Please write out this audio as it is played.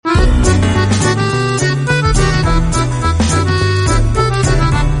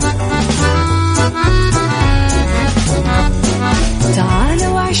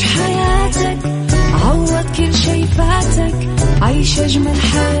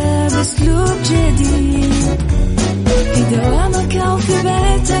بأسلوب جديد. في دوامك أو في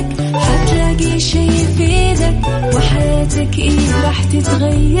بيتك حتلاقي شي يفيدك، وحياتك إيه راح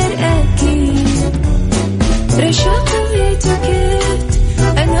تتغير أكيد. رشاق ويتوكيت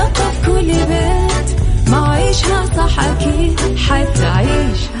أنا قف كل بيت، ما عيشها صح أكيد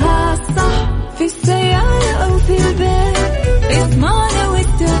حتعيشها صح. في السيارة أو في البيت اسمعنا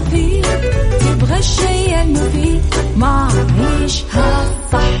والتوفيق، تبغى الشيء المفيد ما عيشها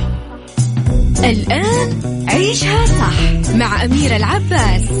صح. الآن عيشها صح مع أميرة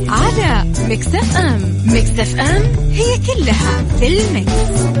العباس على ميكس اف ام. ميكس اف ام هي كلها في الميكس.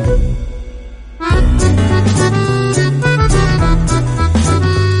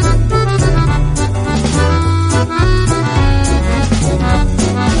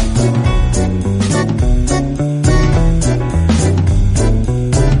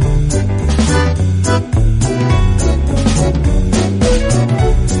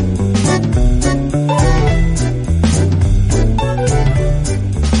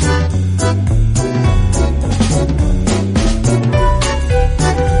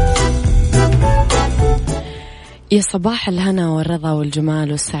 يا صباح الهنا والرضا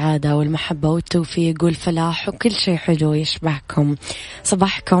والجمال والسعادة والمحبة والتوفيق والفلاح وكل شيء حلو يشبهكم.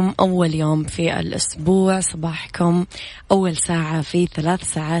 صباحكم أول يوم في الأسبوع، صباحكم أول ساعة في 3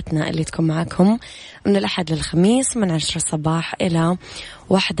 ساعاتنا اللي تكون معكم من الأحد للخميس من 10 الصباح إلى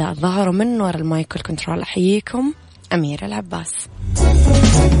 1 الظهر. ومن وراء المايك والكنترول أحييكم أميرة العباس.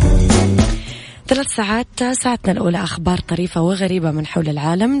 3 ساعات. ساعتنا الأولى أخبار طريفة وغريبة من حول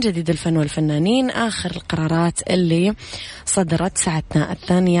العالم، جديد الفن والفنانين، آخر القرارات اللي صدرت. ساعتنا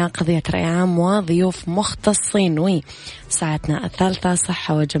الثانية قضية رأي عام وضيوف مختصين. ساعتنا الثالثة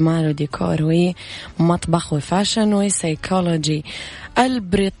صحة وجمال وديكور ومطبخ وفاشن وسيكولوجي.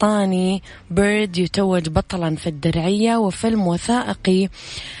 البريطاني بيرد يتوج بطلا في الدرعية، وفيلم وثائقي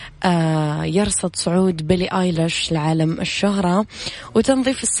يرصد صعود بيلي آيليش لعالم الشهرة.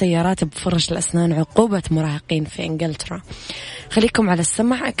 وتنظيف السيارات بفرش الأسنان عقوبة مراهقين في إنجلترا. خليكم على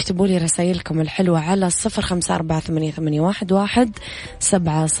السمع، اكتبوا لي رسائلكم الحلوة على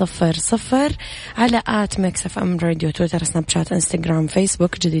 0548811700 على @mixfmradio، تويتر، سناب شات، انستغرام،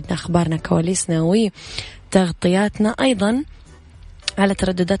 فيسبوك. جديدنا أخبارنا كواليسنا وتغطياتنا أيضا على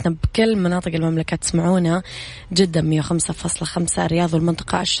تردداتنا بكل مناطق المملكة. تسمعونا جدة 105.5، الرياض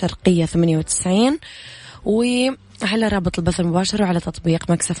والمنطقة الشرقية 98، وعلى رابط البث المباشر وعلى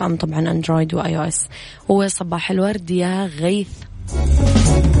تطبيق ميكس اف ام طبعا اندرويد واي او اس. وصباح الورد يا غيث.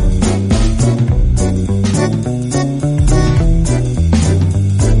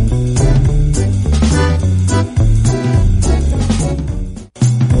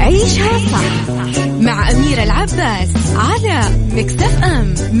 عيشها صح مع أميرة العباس على ميكس اف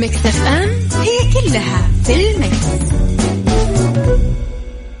ام. ميكس اف ام هي كلها في الميكس.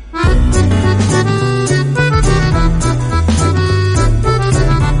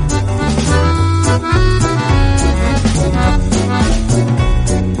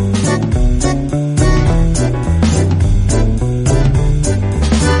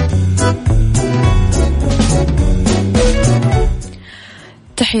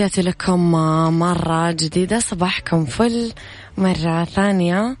 تحياتي لكم مرة جديدة، صباحكم فل مرة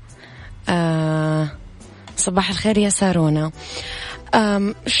ثانية. صباح الخير يا سارونا.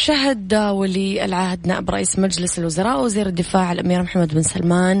 شهد ولي العهد نائب رئيس مجلس الوزراء وزير الدفاع الأمير محمد بن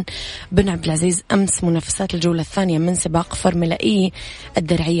سلمان بن عبد العزيز أمس منافسات الجولة الثانية من سباق فورمولا إي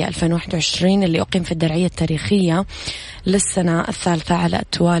الدرعية 2021 اللي أقيم في الدرعية التاريخية للسنة الثالثة على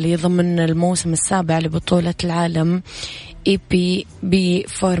التوالي ضمن الموسم السابع لبطولة العالم اي بي بي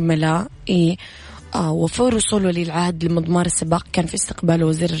فورمولا اي. وفور وصول ولي العهد لمضمار السباق كان في استقبال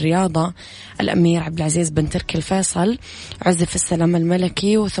وزير الرياضة الأمير عبد العزيز بن تركي الفيصل عزف السلام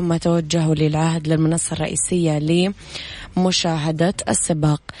الملكي، وثم توجه ولي العهد للمنصة الرئيسية لمشاهدة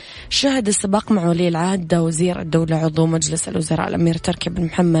السباق. شهد السباق مع ولي العهد وزير الدولة عضو مجلس الوزراء الأمير تركي بن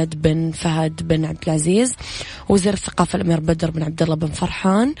محمد بن فهد بن عبد العزيز، وزير الثقافة الأمير بدر بن عبد الله بن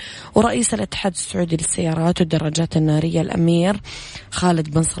فرحان، ورئيس الاتحاد السعودي للسيارات والدراجات النارية الأمير خالد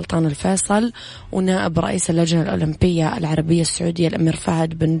بن سلطان الفيصل، ونائب رئيس اللجنة الأولمبية العربية السعودية الأمير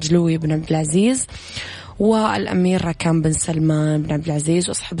فهد بن جلوي بن عبد العزيز، والأمير ركان بن سلمان بن عبد العزيز،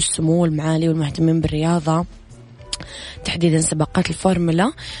 وأصحاب السمو المعالي والمهتمين بالرياضة تحديدا سباقات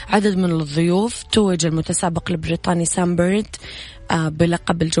الفورمولا. عدد من الضيوف توج المتسابق البريطاني سام بيرد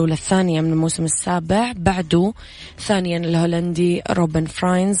بلقب الجولة الثانية من الموسم السابع. بعده ثانيا الهولندي روبن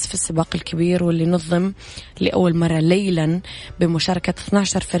فراينز في السباق الكبير، واللي نظم لأول مرة ليلا بمشاركة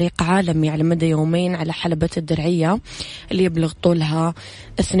 12 فريق عالمي على مدى يومين على حلبة الدرعية اللي يبلغ طولها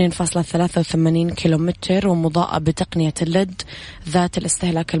 2.83 كيلومتر، ومضاءة بتقنية الليد ذات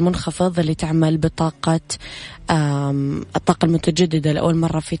الاستهلاك المنخفض اللي تعمل بطاقة الطاقة المتجددة لأول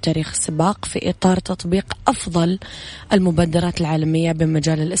مرة في تاريخ السباق، في إطار تطبيق أفضل المبادرات العالمية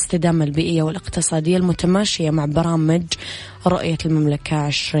بمجال الاستدامة البيئية والاقتصادية المتماشية مع برامج رؤية المملكة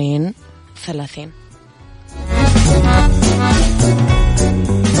 2030.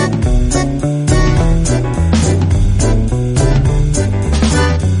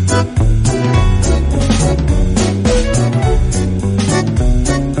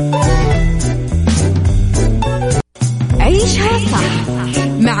 عيشها صح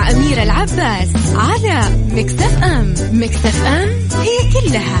مع أميرة العباس على ميكس اف ام. ميكس اف ام هي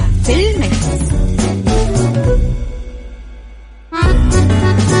كلها في الميكس.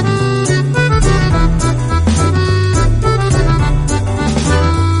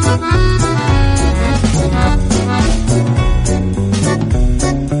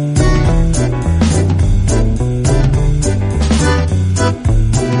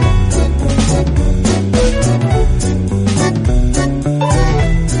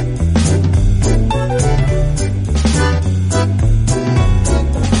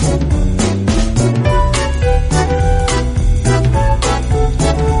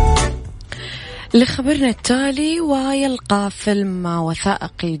 لخبرنا التالي، ويلقى فيلم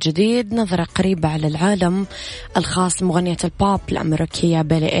وثائقي جديد نظرة قريبة على العالم الخاص بمغنية البوب الأمريكية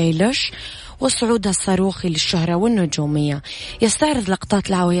بيلي إيليش وصعودها الصاروخي للشهرة والنجومية. يستعرض لقطات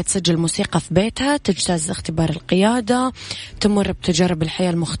لها وهي تسجل موسيقى في بيتها، تجتاز اختبار القيادة، تمر بتجارب الحياة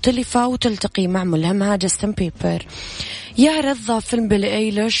المختلفة، وتلتقي مع ملهمها جاستن بيبر. يعرض فيلم بيلي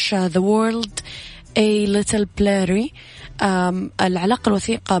إيليش The World A Little Blurry العلاقة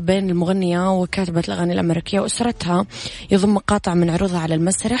الوثيقة بين المغنية وكاتبة الأغاني الأمريكية وأسرتها، يضم مقاطع من عروضها على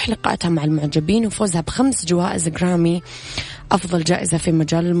المسرح، لقاءاتها مع المعجبين، وفوزها ب5 جوائز جرامي أفضل جائزة في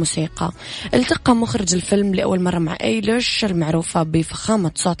مجال الموسيقى. التقى مخرج الفيلم لأول مرة مع إيليش المعروفة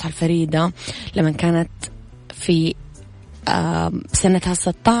بفخامة صوتها الفريدة لما كانت في سنتها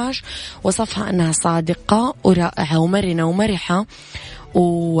 16، وصفها أنها صادقة ورائعة ومرنة ومرحة،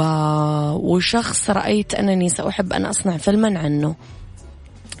 وشخص رأيت أنني سأحب أن أصنع فيلما عنه.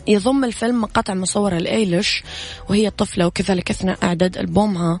 يضم الفيلم مقاطع مصورة لإيليش وهي طفلة، وكذلك أثناء إعداد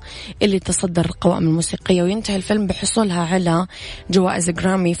ألبومها اللي تصدر القوائم الموسيقية. وينتهي الفيلم بحصولها على جوائز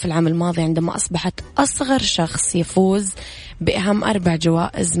جرامي في العام الماضي، عندما أصبحت أصغر شخص يفوز بأهم 4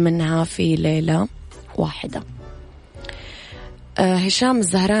 جوائز منها في ليلة واحدة. هشام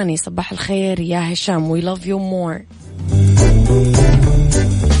الزهراني، صباح الخير يا هشام. We love you more.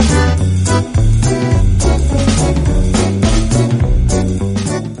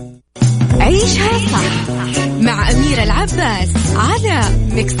 عيشها صح مع أميرة العباس على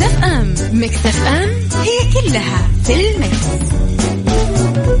ميكس اف ام. ميكس اف ام هي كلها في الميكس.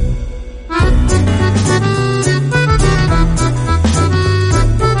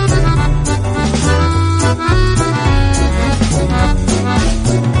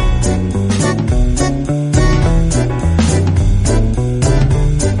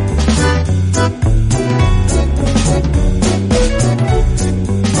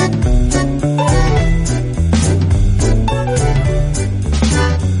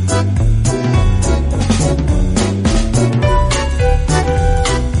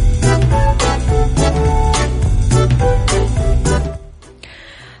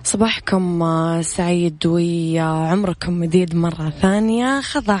 صباحكم سعيد وعمركم مديد مرة ثانية.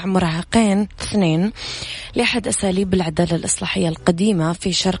 خضع مراهقين 2 لأحد أساليب العدالة الإصلاحية القديمة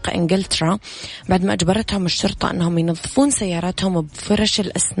في شرق إنجلترا بعد ما أجبرتهم الشرطة أنهم ينظفون سياراتهم بفرش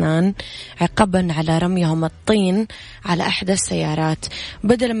الأسنان عقبا على رميهم الطين على أحدى السيارات.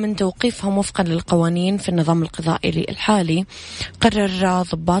 بدلا من توقيفهم وفقا للقوانين في النظام القضائي الحالي، قرر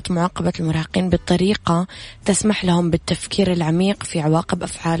ضباط معاقبة المراهقين بطريقة تسمح لهم بالتفكير العميق في عواقب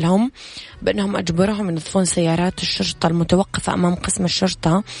أفعالهم، بأنهم أجبرهم ينظفون سيارات الشرطة المتوقفة أمام قسم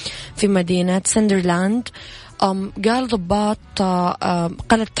الشرطة في مدينة سندرلاند. قال ضباط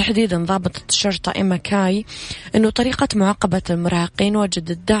قالت تحديدا ضابطة الشرطة إيما كاي أنه طريقة معاقبة المراهقين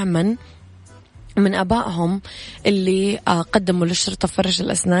وجدت دعما من آبائهم اللي قدموا للشرطة فرش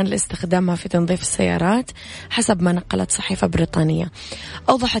الأسنان لاستخدامها في تنظيف السيارات، حسب ما نقلت صحيفة بريطانية.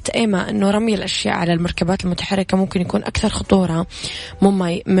 أوضحت إيما أنه رمي الأشياء على المركبات المتحركة ممكن يكون أكثر خطورة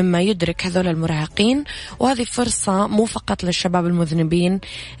مما يدرك هذول المراهقين، وهذه فرصة مو فقط للشباب المذنبين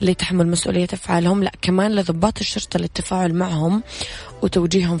اللي تحمل مسؤولية أفعالهم، لا كمان لضباط الشرطة للتفاعل معهم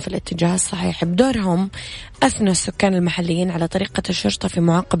وتوجيههم في الاتجاه الصحيح. بدورهم أثنى السكان المحليين على طريقة الشرطة في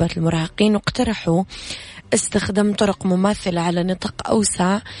معاقبة المراهقين، واقترحوا استخدام طرق مماثلة على نطاق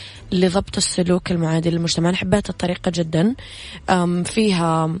أوسع لضبط السلوك المعادي للمجتمع. أنا حبيت الطريقة جدا،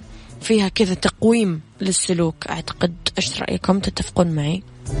 فيها كذا تقويم للسلوك. أعتقد إيش رأيكم؟ تتفقون معي؟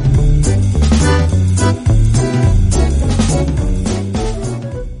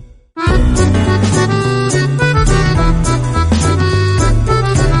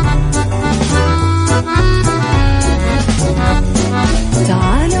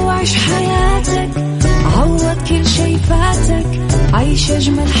 عيش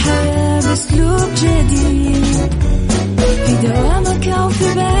أجمل حياة بأسلوب جديد، في دوامك أو في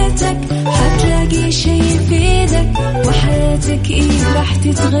بيتك حتلاقي شي يفيدك، وحياتك إيه راح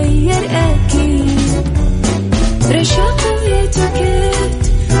تتغير أكيد. رشاق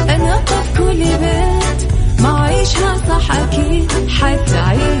ويتوكيت أنا قف كل بيت، ما عيشها صح أكيد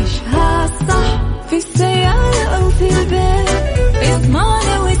حتعيشها صح، في السيارة أو في البيت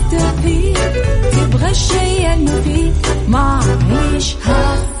اسمعنا والتوفيق، تبغى الشي المفيد ما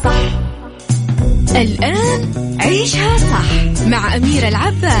عيشها صح. الآن عيشها صح مع أميرة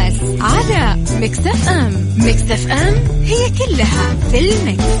العباس على مكسف أم. مكسف أم هي كلها في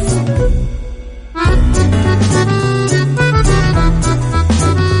المكس.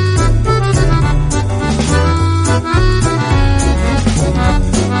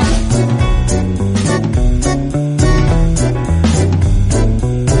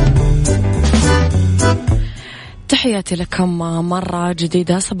 تحياتي لكم مرة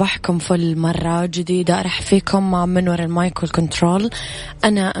جديدة، صباحكم فل مرة جديدة. أرحب فيكم من وراء المايك والكنترول،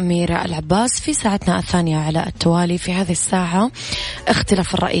 أنا أميرة العباس. في ساعتنا الثانية على التوالي في هذه الساعة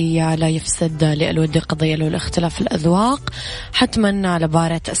اختلاف الرأي لا يفسد للود قضية، لو الاختلاف الأذواق حتما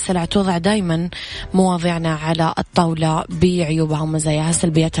لبارة السلع. توضع دايما مواضيعنا على الطاولة بعيوبها ومزاياها،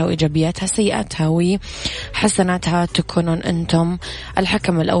 سلبياتها وإيجابياتها، سيئاتها وحسناتها، تكونون أنتم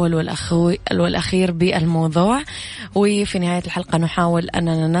الحكم الأول والأخير بالموضوع. وفي نهاية الحلقة نحاول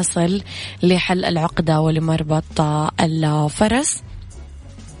أننا نصل لحل العقدة ولمربط الفرس.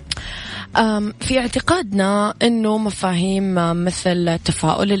 في اعتقادنا أنه مفاهيم مثل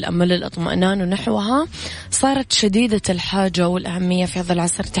التفاؤل، الأمل، الاطمئنان ونحوها صارت شديدة الحاجة والأهمية في هذا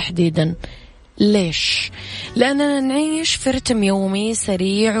العصر تحديدا. ليش؟ لأننا نعيش في رتم يومي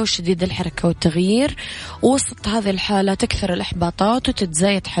سريع وشديد الحركة والتغيير، وسط هذه الحالة تكثر الإحباطات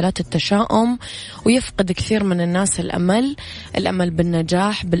وتتزايد حالات التشاؤم، ويفقد كثير من الناس الأمل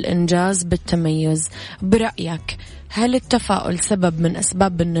بالنجاح، بالإنجاز، بالتميز. برأيك هل التفاؤل سبب من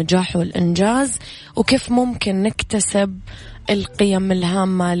أسباب النجاح والإنجاز؟ وكيف ممكن نكتسب القيم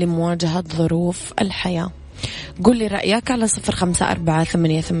الهامة لمواجهة ظروف الحياة؟ قول لي رأيك على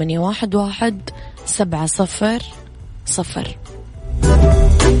 0548811700.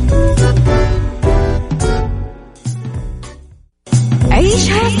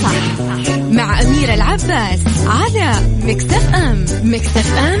 عيشها صح مع أميرة العباس على مكسف أم.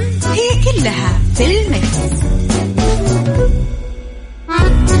 مكسف أم هي كلها في المكس.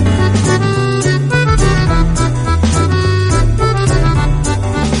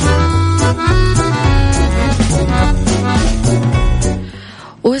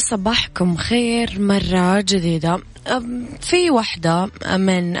 وصباحكم خير مرة جديدة. في واحدة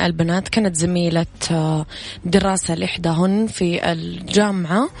من البنات كانت زميلة دراسة لإحداهن في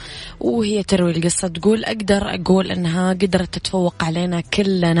الجامعة، وهي تروي القصة تقول أقدر أقول أنها قدرت تتفوق علينا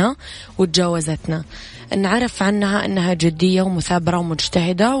كلنا وتجاوزتنا. نعرف عنها أنها جدية ومثابرة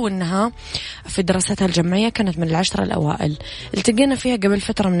ومجتهدة، وأنها في دراستها الجامعية كانت من 10 الأوائل. التقينا فيها قبل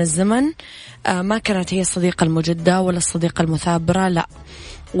فترة من الزمن، ما كانت هي الصديقة المجدة ولا الصديقة المثابرة، لا،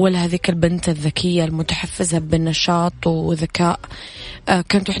 ولا هذيك البنت الذكية المتحفزة بالنشاط وذكاء.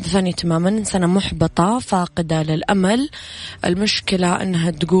 كانت واحدة ثانية تماما، إنسانة محبطة فاقدة للأمل. المشكلة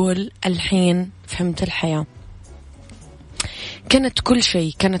أنها تقول الحين فهمت الحياة. كانت كل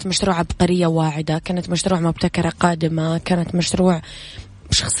شيء، كانت مشروع عبقرية واعدة، كانت مشروع مبتكرة قادمة، كانت مشروع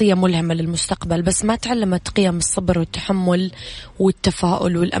شخصية ملهمة للمستقبل، بس ما تعلمت قيم الصبر والتحمل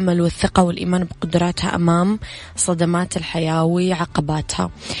والتفاؤل والأمل والثقة والإيمان بقدراتها أمام صدمات الحياة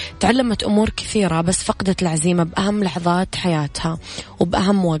وعقباتها. تعلمت أمور كثيرة بس فقدت العزيمة بأهم لحظات حياتها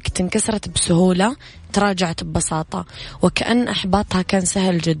وبأهم وقت. انكسرت بسهولة، تراجعت ببساطة، وكأن إحباطها كان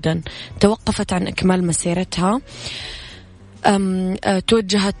سهل جدا. توقفت عن إكمال مسيرتها،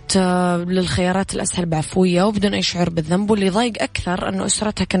 توجهت للخيارات الأسهل بعفوية وبدون أي شعور بالذنب. واللي ضايق أكثر أنه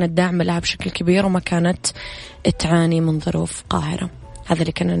أسرتها كانت داعمة لها بشكل كبير وما كانت تعاني من ظروف قاهرة. هذا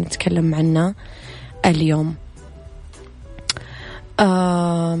اللي كنا نتكلم عنه اليوم.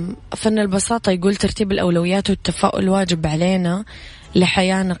 فن البساطة يقول ترتيب الأولويات والتفاؤل واجب علينا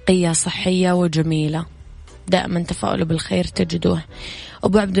لحياة نقية صحية وجميلة. دائما تفاؤلوا بالخير تجدوه.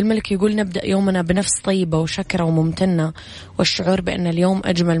 أبو عبد الملك يقول نبدأ يومنا بنفس طيبة وشكرة وممتنة، والشعور بأن اليوم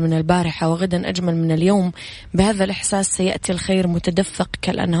أجمل من البارحة وغدا أجمل من اليوم. بهذا الإحساس سيأتي الخير متدفق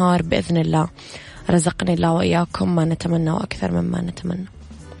كالأنهار بإذن الله. رزقني الله وإياكم ما نتمنى وأكثر مما نتمنى.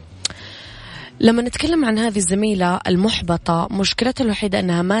 لما نتكلم عن هذه الزميلة المحبطة، مشكلتها الوحيدة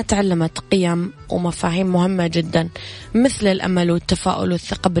أنها ما تعلمت قيم ومفاهيم مهمة جدا مثل الأمل والتفاؤل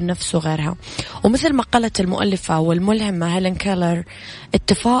والثقة بالنفس وغيرها. ومثل ما قالت المؤلفة والملهمة هيلين كيلر،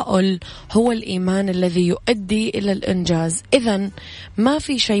 التفاؤل هو الإيمان الذي يؤدي إلى الإنجاز. إذن ما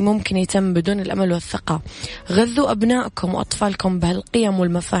في شيء ممكن يتم بدون الأمل والثقة. غذوا أبنائكم وأطفالكم بهالقيم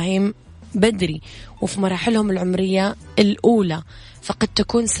والمفاهيم بدري وفي مراحلهم العمرية الأولى، فقد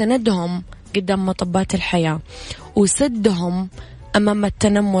تكون سندهم قدام مطبات الحياة وسدهم أمام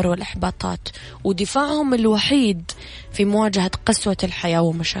التنمر والإحباطات ودفاعهم الوحيد في مواجهة قسوة الحياة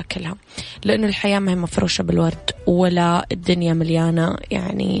ومشاكلها. لأنه الحياة ما هي مفروشة بالورد ولا الدنيا مليانة،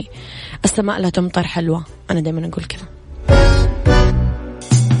 يعني السماء لا تمطر حلوة. أنا دايما أقول كذا.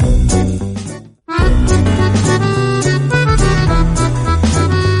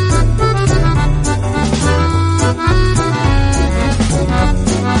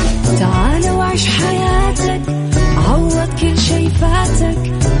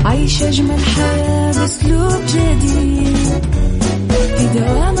 عيش أجمل حياة بأسلوب جديد. في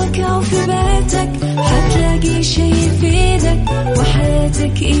دوامك أو في بيتك حتلاقي شي يفيدك،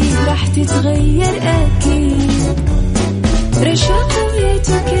 وحياتك إيه راح تتغير أكيد. رشاق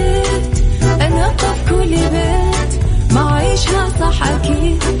ويتوكيت أنا قف كل بيت، ما عيشها صح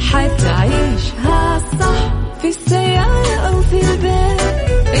أكيد حتعيشها صح. في السيارة أو في البيت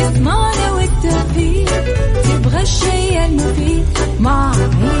اسمعنا والتوفيق، تبغى الشي المفيد ما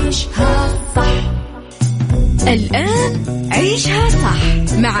عيشها صح. الآن عيشها صح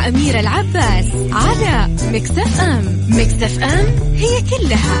مع أميرة العباس على ميكس اف ام. ميكس اف ام هي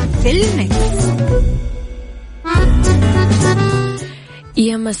كلها في الميكس.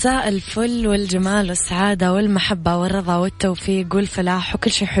 يا مساء الفل والجمال والسعادة والمحبة والرضا والتوفيق والفلاح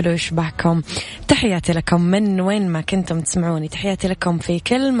وكل شيء حلو يشبهكم. تحياتي لكم من وين ما كنتم تسمعوني. تحياتي لكم في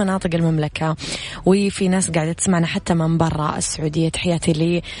كل مناطق المملكة، وفي ناس قاعدة تسمعنا حتى من برا السعودية. تحياتي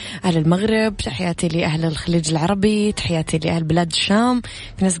لأهل المغرب، تحياتي لأهل الخليج العربي، تحياتي لأهل بلاد الشام.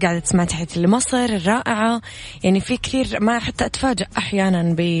 في ناس قاعدة تسمع. تحياتي لمصر الرائعة. يعني في كثير ما حتى أتفاجأ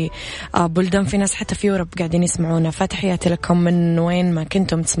أحيانا ببلدان في ناس حتى في يوروب قاعدين يسمعونا. فتحياتي لكم من وين ما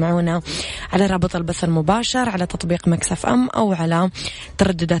كنتم تسمعونا على رابط البث المباشر على تطبيق ميكس اف ام أو على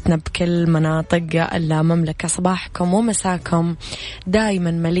تردداتنا بكل مناطق المملكة. صباحكم ومساكم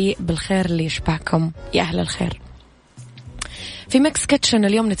دايما مليء بالخير اللي يشبهكم يا أهل الخير. في ميكس كيتشن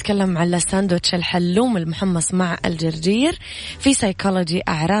اليوم نتكلم على ساندويتش الحلوم المحمص مع الجرجير، في سيكولوجي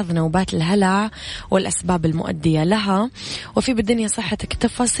أعراض نوبات الهلع والأسباب المؤدية لها، وفي بالدنيا صحتك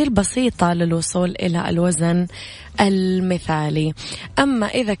تفاصيل بسيطة للوصول إلى الوزن المثالي. أما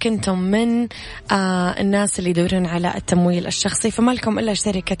إذا كنتم من الناس اللي يدورون على التمويل الشخصي، فما لكم إلا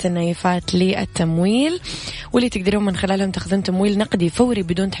شركة النايفات للتمويل، واللي تقدرون من خلالهم تاخذون تمويل نقدي فوري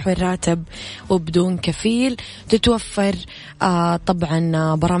بدون تحويل راتب وبدون كفيل. تتوفر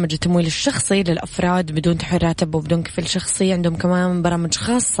طبعا برامج التمويل الشخصي للأفراد بدون تحويل راتب وبدون كفيل شخصي. عندهم كمان برامج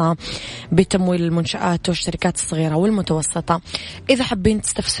خاصة بتمويل المنشآت والشركات الصغيرة والمتوسطة. إذا حابين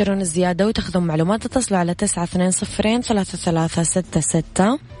تستفسرون الزيادة وتاخذون معلومات اتصلوا على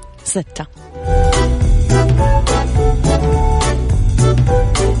 92033666.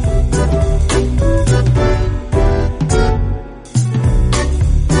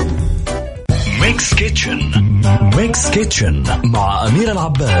 ميكس كيتشن مع أميرة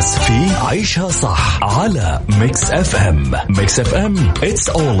العباس في عيشها صح على ميكس اف ام. ميكس اف ام it's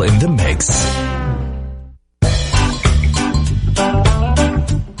all in the mix.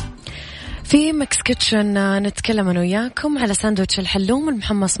 في في ميكس كيتشن نتكلم أنا وياكم على ساندويتش الحلوم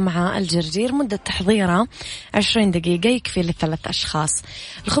المحمص مع الجرجير. مدة تحضيره 20 دقيقة، يكفي ل3 أشخاص.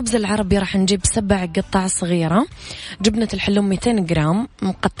 الخبز العربي راح نجيب 7 قطع صغيرة، جبنة الحلوم 200 جرام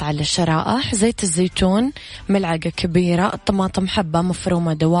مقطعة للشرائح، زيت الزيتون ملعقة كبيرة، الطماطم حبة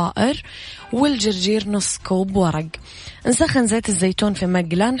مفرومة دوائر، والجرجير نص كوب ورق. نسخن زيت الزيتون في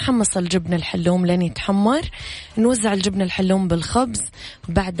مقلاة، نحمص الجبن الحلوم لين يتحمر، نوزع الجبن الحلوم بالخبز،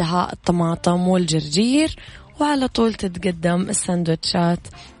 بعدها الطماطم والجرجير، وعلى طول تتقدم السندوتشات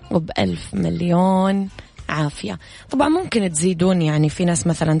وب1000 مليون عافية. طبعا ممكن تزيدون، يعني في ناس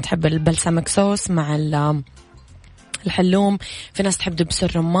مثلا تحب البلسمك صوص مع الحلوم، في ناس تحب دبس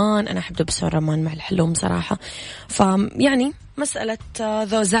الرمان، أنا أحب دبس الرمان مع الحلوم صراحة. فيعني مسألة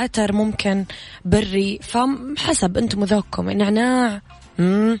ذو زعتر ممكن بري، فحسب أنتم ذوقكم. نعناع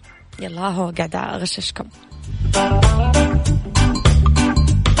يلا هو قاعدة أغششكم.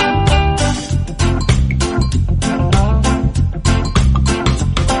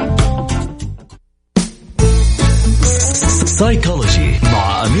 سايكولوجي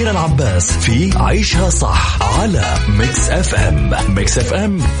مع أميرة العباس في عيشها صح على ميكس اف ام. ميكس اف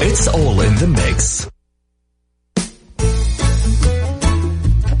ام it's all in the mix.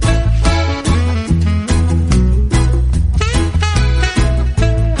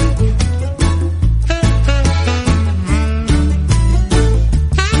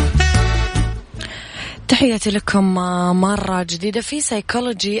 تحياتي لكم مرة جديدة في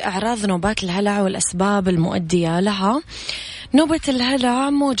سايكولوجي. أعراض نوبات الهلع والأسباب المؤدية لها. نوبة الهلع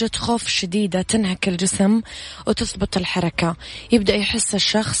موجة خوف شديدة تنهك الجسم وتثبط الحركة. يبدأ يحس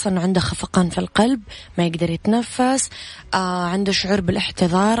الشخص أنه عنده خفقان في القلب، ما يقدر يتنفس، عنده شعور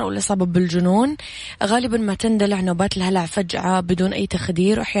بالاحتضار أو الإصابة بالجنون. غالبا ما تندلع نوبات الهلع فجأة بدون أي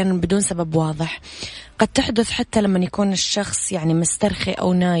تخدير، وأحيانا بدون سبب واضح. قد تحدث حتى لما يكون الشخص يعني مسترخي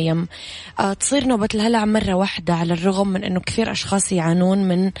أو نايم. تصير نوبة الهلع مرة واحدة، على الرغم من أنه كثير أشخاص يعانون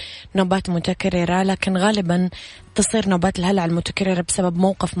من نوبات متكررة، لكن غالبا تصير نوبات الهلع المتكررة بسبب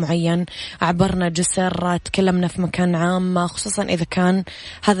موقف معين، عبرنا جسر، تكلمنا في مكان عام، خصوصا إذا كان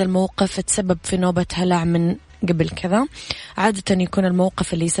هذا الموقف تسبب في نوبة هلع من قبل كذا. عادة يكون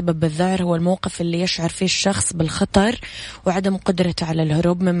الموقف اللي يسبب الذعر هو الموقف اللي يشعر فيه الشخص بالخطر وعدم قدرته على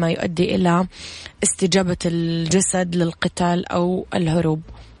الهروب، مما يؤدي إلى استجابة الجسد للقتال أو الهروب.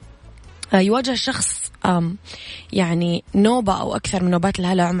 يواجه الشخص يعني نوبة أو أكثر من نوبات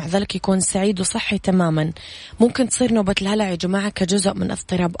الهلع، ومع ذلك يكون سعيد وصحي تماما. ممكن تصير نوبة الهلع يا جماعة كجزء من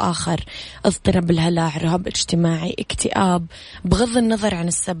اضطراب آخر، اضطراب الهلع، رهاب اجتماعي، اكتئاب، بغض النظر عن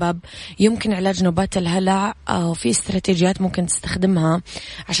السبب. يمكن علاج نوبات الهلع وفي استراتيجيات ممكن تستخدمها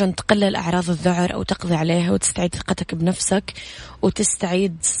عشان تقلل أعراض الذعر أو تقضي عليها وتستعيد ثقتك بنفسك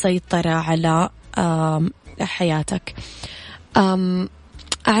وتستعيد السيطرة على حياتك.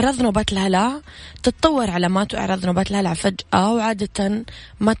 أعراض نوبات الهلع تتطور علامات وأعراض نوبات الهلع فجأة، وعادة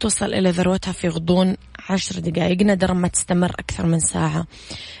ما توصل إلى ذروتها في غضون 10 دقائق، نادرا ما تستمر أكثر من ساعة،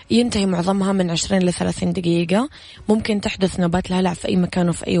 ينتهي معظمها من 20 ل 30 دقيقة. ممكن تحدث نوبات الهلع في أي مكان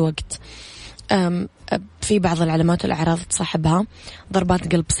وفي أي وقت. في بعض العلامات والأعراض تصاحبها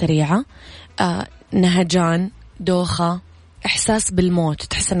ضربات قلب سريعة، نهجان، دوخة، إحساس بالموت،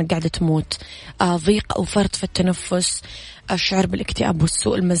 تحس أنك قاعدة تموت، ضيق أو فرط في التنفس، الشعور بالاكتئاب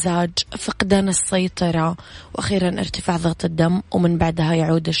والسوء المزاج، فقدان السيطرة، وأخيرا ارتفاع ضغط الدم، ومن بعدها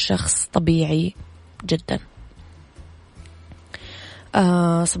يعود الشخص طبيعي جدا.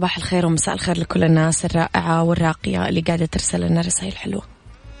 صباح الخير ومساء الخير لكل الناس الرائعة والراقية اللي قاعدة ترسل لنا رسائل حلوة.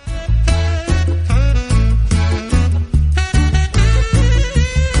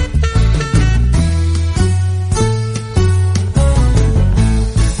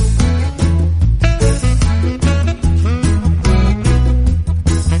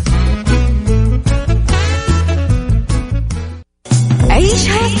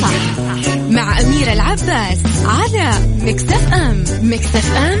 عيشها صح مع أميرة العباس على ميكس اف ام. ميكس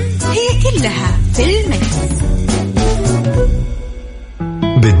اف ام هي كلها في الميكس.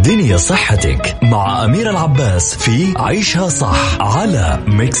 بالدنيا صحتك مع أميرة العباس في عيشها صح على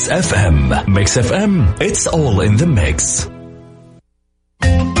ميكس اف ام. ميكس اف ام it's all in the mix.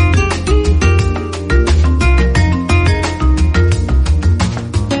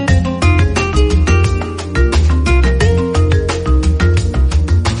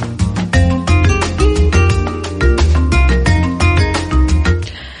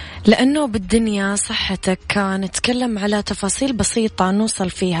 لأنه بالدنيا صحتك نتكلم على تفاصيل بسيطة نوصل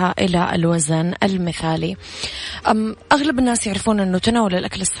فيها إلى الوزن المثالي. أغلب الناس يعرفون أنه تناول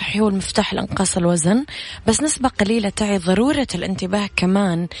الأكل الصحي هو المفتاح لإنقاص الوزن، بس نسبة قليلة تعي ضرورة الانتباه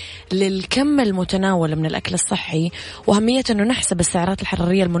كمان للكم المتناول من الأكل الصحي، وأهمية أنه نحسب السعرات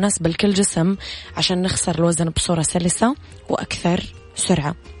الحرارية المناسبة لكل جسم عشان نخسر الوزن بصورة سلسة وأكثر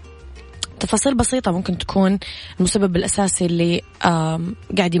سرعة. تفاصيل بسيطة ممكن تكون المسبب الأساسي اللي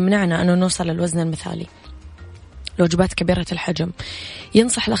قاعد يمنعنا أنه نوصل للوزن المثالي. الوجبات كبيرة الحجم،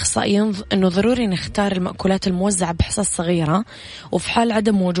 ينصح الأخصائيين أنه ضروري نختار المأكولات الموزعة بحصص صغيرة، وفي حال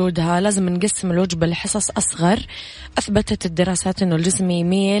عدم وجودها لازم نقسم الوجبة لحصص أصغر. أثبتت الدراسات أنه الجسم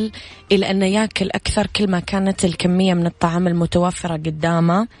يميل إلى أنه يأكل أكثر كل ما كانت الكمية من الطعام المتوفرة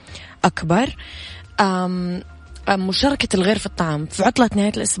قدامه أكبر. مشاركة الغير في الطعام في عطلة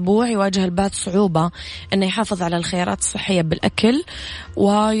نهاية الأسبوع يواجه البعض صعوبة أنه يحافظ على الخيارات الصحية بالأكل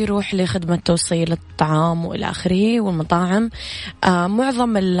ويروح لخدمة توصيل الطعام وإلى آخره. والمطاعم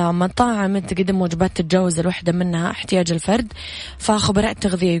معظم المطاعم تقدم وجبات تتجاوز الوحدة منها احتياج الفرد، فخبراء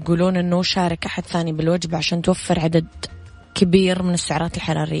التغذية يقولون أنه شارك أحد ثاني بالوجبة عشان توفر عدد كبير من السعرات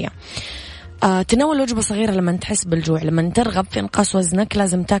الحرارية. تناول وجبة صغيرة لما تحس بالجوع. لما ترغب في إنقاص وزنك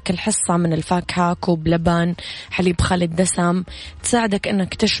لازم تاكل حصة من الفاكهة، كوب لبن، حليب خالي الدسم، تساعدك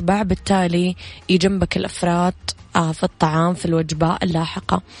أنك تشبع، بالتالي يجنبك الأفراط في الطعام في الوجبة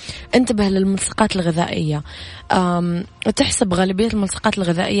اللاحقة. انتبه للملصقات الغذائية. تحسب غالبية الملصقات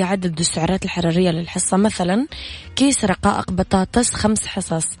الغذائية عدد السعرات الحرارية للحصة. مثلا كيس رقائق بطاطس 5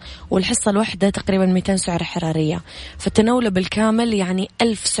 حصص، والحصة الواحدة تقريبا 200 سعرة حرارية، فالتناول بالكامل يعني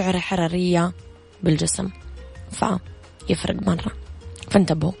 1000 سعرة حرارية بالجسم، فيفرق مرة،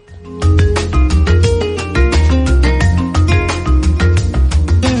 فانتبهوا.